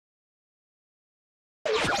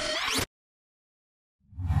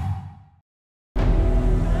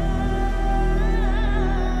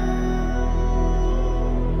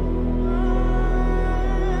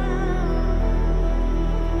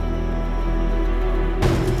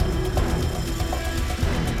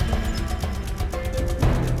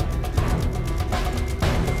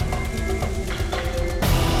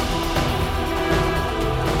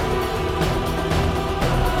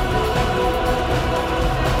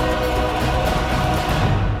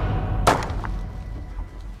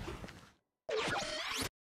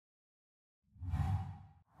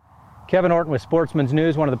Kevin Orton with Sportsman's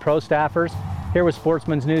News, one of the pro staffers, here with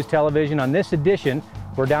Sportsman's News Television. On this edition,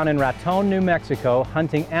 we're down in Raton, New Mexico,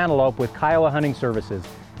 hunting antelope with Kiowa Hunting Services.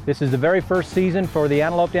 This is the very first season for the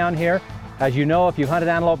antelope down here. As you know, if you've hunted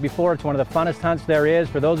antelope before, it's one of the funnest hunts there is.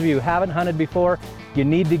 For those of you who haven't hunted before, you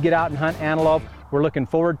need to get out and hunt antelope. We're looking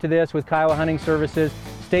forward to this with Kiowa Hunting Services.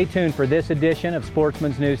 Stay tuned for this edition of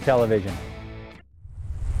Sportsman's News Television.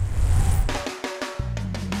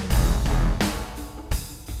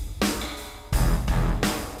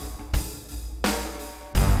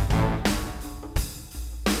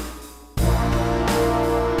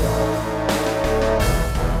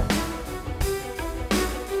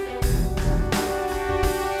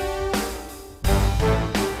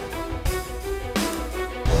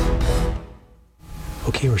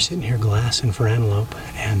 Okay, we're sitting here glassing for antelope,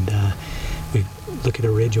 and we look at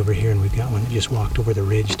a ridge over here, and we've got one that just walked over the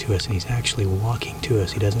ridge to us, and he's actually walking to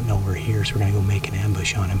us. He doesn't know we're here, so we're gonna go make an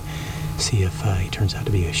ambush on him, see if he turns out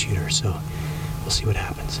to be a shooter. So we'll see what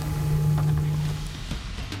happens.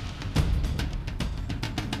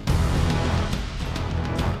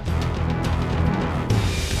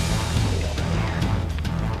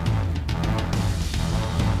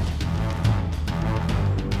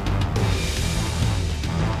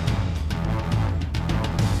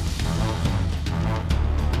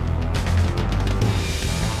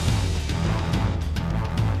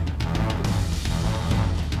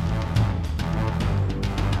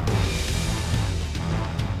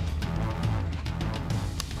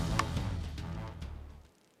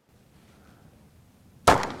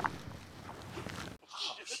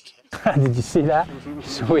 Did you see that?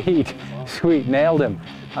 Sweet, sweet, nailed him.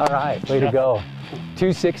 All right, way to go.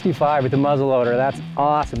 265 with the muzzleloader, that's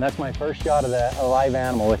awesome. That's my first shot of a live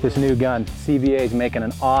animal with this new gun. CVA is making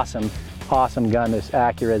an awesome, awesome gun. This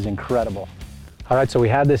Acura is incredible. All right, so we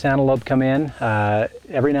had this antelope come in.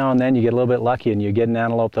 Every now and then you get a little bit lucky and you get an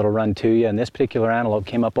antelope that'll run to you, and this particular antelope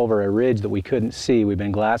came up over a ridge that we couldn't see. We've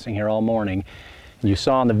been glassing here all morning, and you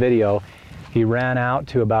saw in the video, he ran out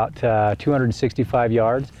to about 265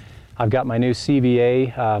 yards. I've got my new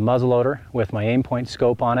CVA muzzleloader with my aim point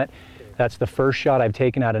scope on it. That's the first shot I've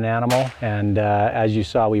taken at an animal, and as you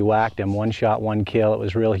saw, we whacked him. One shot, one kill. It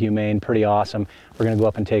was real humane, pretty awesome. We're gonna go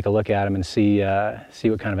up and take a look at him and see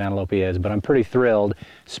what kind of antelope he is. But I'm pretty thrilled,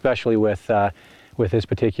 especially with this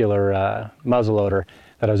particular muzzleloader,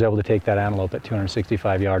 that I was able to take that antelope at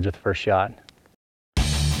 265 yards with the first shot.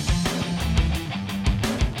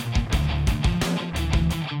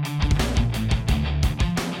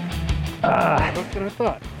 That's what I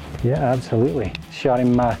thought. Yeah, absolutely. Shot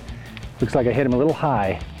him, looks like I hit him a little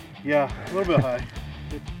high. Yeah, a little bit high.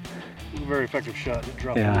 It was a very effective shot. It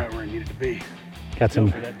dropped him right where it needed to be. Got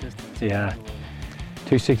some, for that distance. Yeah.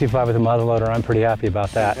 265 with a muzzleloader, I'm pretty happy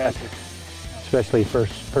about that. Especially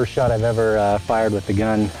first shot I've ever fired with the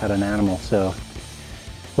gun at an animal. So,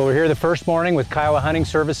 well, we're here the first morning with Kiowa Hunting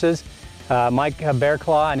Services. Mike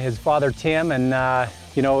Bearclaw and his father Tim, and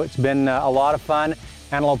you know, it's been a lot of fun.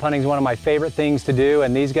 Antelope hunting is one of my favorite things to do,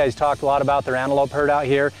 and these guys talked a lot about their antelope herd out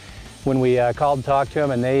here when we called and talked to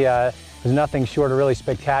them, and they was nothing short of really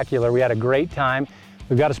spectacular. We had a great time.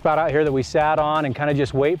 We've got a spot out here that we sat on and kind of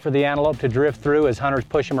just wait for the antelope to drift through as hunters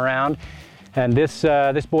push them around. And this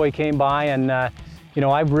boy came by, and you know,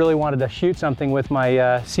 I really wanted to shoot something with my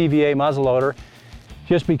CVA muzzleloader,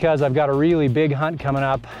 just because I've got a really big hunt coming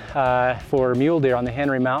up for mule deer on the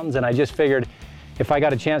Henry Mountains, and I just figured if I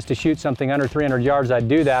got a chance to shoot something under 300 yards, I'd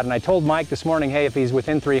do that. And I told Mike this morning, hey, if he's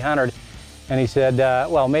within 300, and he said,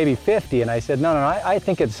 well, maybe 50. And I said, no, I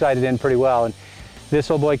think it's sighted in pretty well. And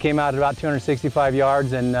this old boy came out at about 265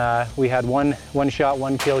 yards, and we had one shot,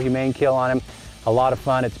 one kill, humane kill on him. A lot of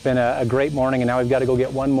fun. It's been a great morning, and now we've got to go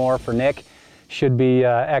get one more for Nick. Should be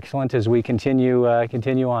excellent as we continue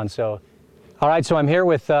on. So, all right, so I'm here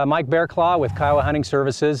with Mike Bearclaw with Kiowa Hunting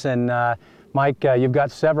Services, and Mike, you've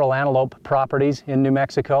got several antelope properties in New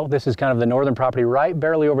Mexico. This is kind of the northern property, right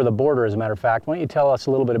barely over the border, as a matter of fact. Why don't you tell us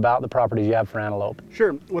a little bit about the properties you have for antelope?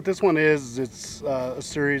 Sure. What this one is, it's a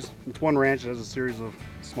series. It's one ranch that has a series of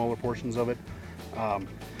smaller portions of it. We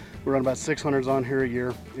run about 600s on here a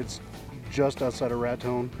year. It's just outside of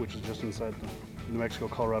Raton, which is just inside the New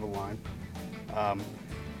Mexico-Colorado line. A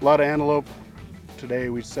lot of antelope. Today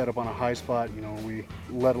we set up on a high spot. You know, we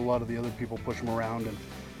let a lot of the other people push them around, and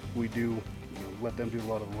we do let them do a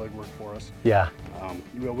lot of the legwork for us. Yeah.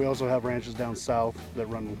 We also have ranches down south that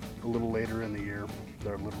run a little later in the year.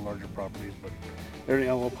 They're a little larger properties, but every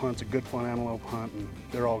antelope hunt's a good fun antelope hunt, and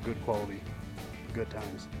they're all good quality, good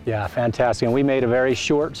times. Yeah, fantastic. And we made a very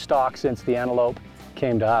short stalk since the antelope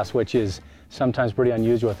came to us, which is sometimes pretty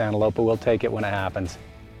unusual with antelope, but we'll take it when it happens.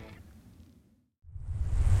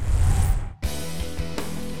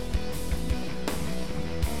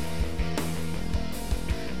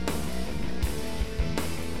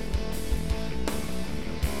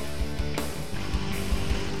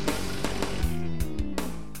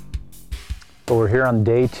 Well, we're here on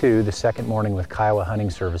day 2, the second morning with Kiowa Hunting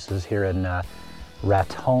Services here in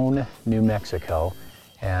Raton, New Mexico.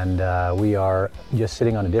 And we are just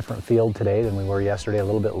sitting on a different field today than we were yesterday, a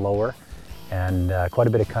little bit lower, and quite a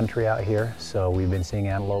bit of country out here. So we've been seeing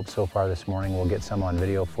antelope so far this morning. We'll get some on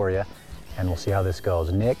video for you, and we'll see how this goes.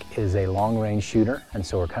 Nick is a long-range shooter, and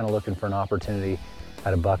so we're kind of looking for an opportunity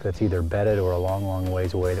at a buck that's either bedded or a long, long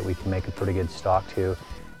ways away that we can make a pretty good stalk to,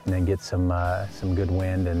 and then get some good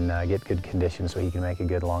wind and get good conditions so he can make a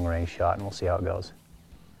good long-range shot, and we'll see how it goes.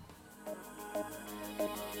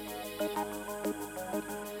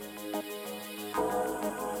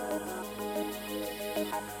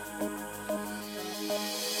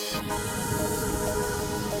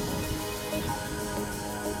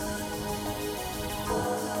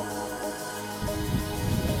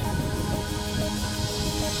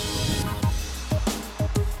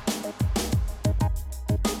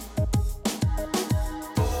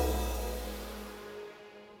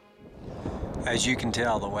 As you can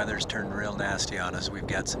tell, the weather's turned real nasty on us. We've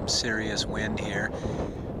got some serious wind here.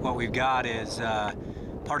 What we've got is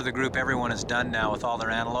part of the group, everyone is done now with all their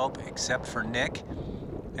antelope except for Nick.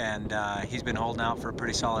 And he's been holding out for a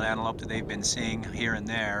pretty solid antelope that they've been seeing here and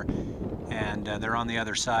there. And they're on the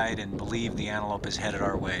other side and believe the antelope is headed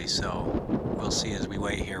our way. So we'll see as we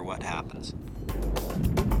wait here what happens.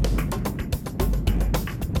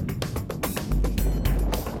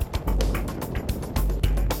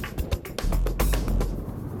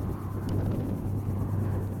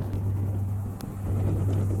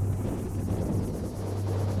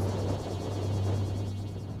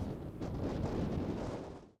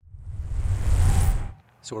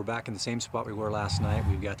 So we're back in the same spot we were last night.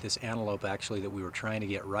 We've got this antelope actually that we were trying to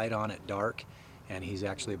get right on at dark, and he's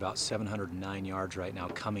actually about 709 yards right now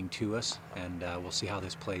coming to us, and we'll see how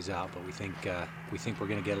this plays out, but we think we're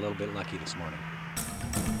going to get a little bit lucky this morning.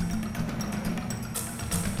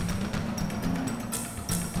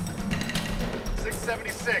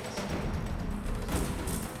 .676.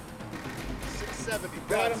 670.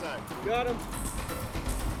 Got him. Got him.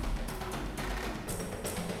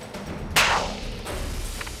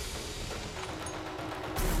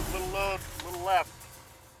 Load, little left.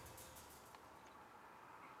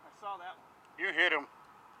 I saw that one. You hit him.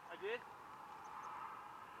 I did?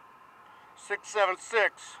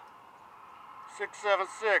 676.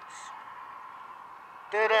 676.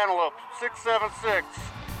 Dead antelope. 676.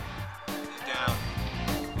 He's down.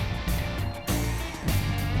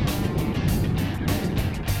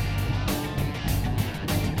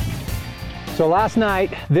 So last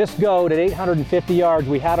night, this goat at 850 yards,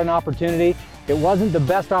 we had an opportunity. It wasn't the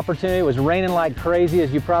best opportunity. It was raining like crazy,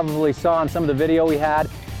 as you probably saw on some of the video we had.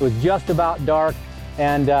 It was just about dark,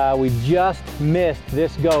 and we just missed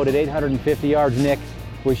this goat at 850 yards Nick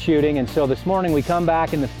was shooting. And so this morning we come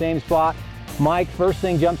back in the same spot. Mike first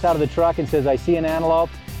thing jumps out of the truck and says, "I see an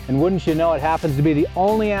antelope." And wouldn't you know, it happens to be the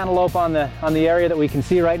only antelope on the area that we can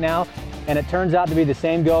see right now. And it turns out to be the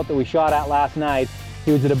same goat that we shot at last night.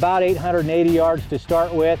 He was at about 880 yards to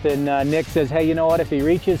start with, and Nick says, "Hey, you know what, if he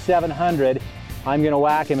reaches 700, I'm gonna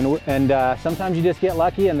whack him." And sometimes you just get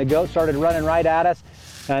lucky, and the goat started running right at us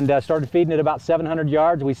and started feeding at about 700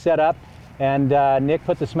 yards. We set up, and Nick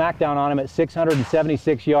put the smackdown on him at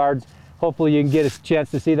 676 yards. Hopefully you can get a chance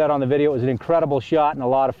to see that on the video. It was an incredible shot and a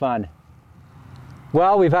lot of fun.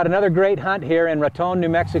 Well, we've had another great hunt here in Raton, New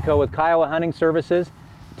Mexico with Kiowa Hunting Services.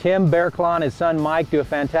 Tim Bearclaw and his son Mike do a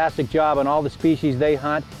fantastic job on all the species they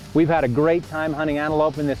hunt. We've had a great time hunting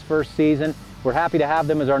antelope in this first season. We're happy to have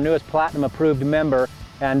them as our newest Platinum approved member.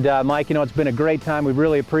 And Mike, you know, it's been a great time. We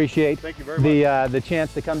really appreciate the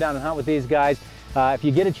chance to come down and hunt with these guys. If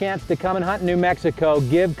you get a chance to come and hunt in New Mexico,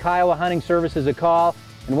 give Kiowa Hunting Services a call.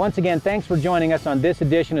 And once again, thanks for joining us on this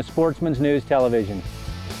edition of Sportsman's News Television.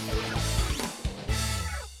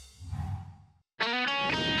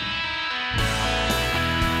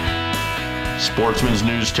 Sportsman's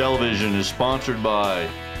News Television is sponsored by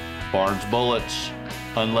Barnes Bullets,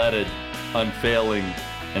 unleaded, unfailing,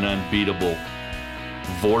 and unbeatable.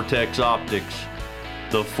 Vortex Optics,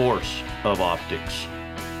 the force of optics.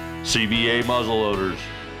 CVA muzzleloaders,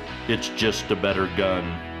 it's just a better gun.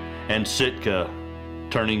 And Sitka,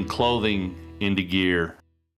 turning clothing into gear.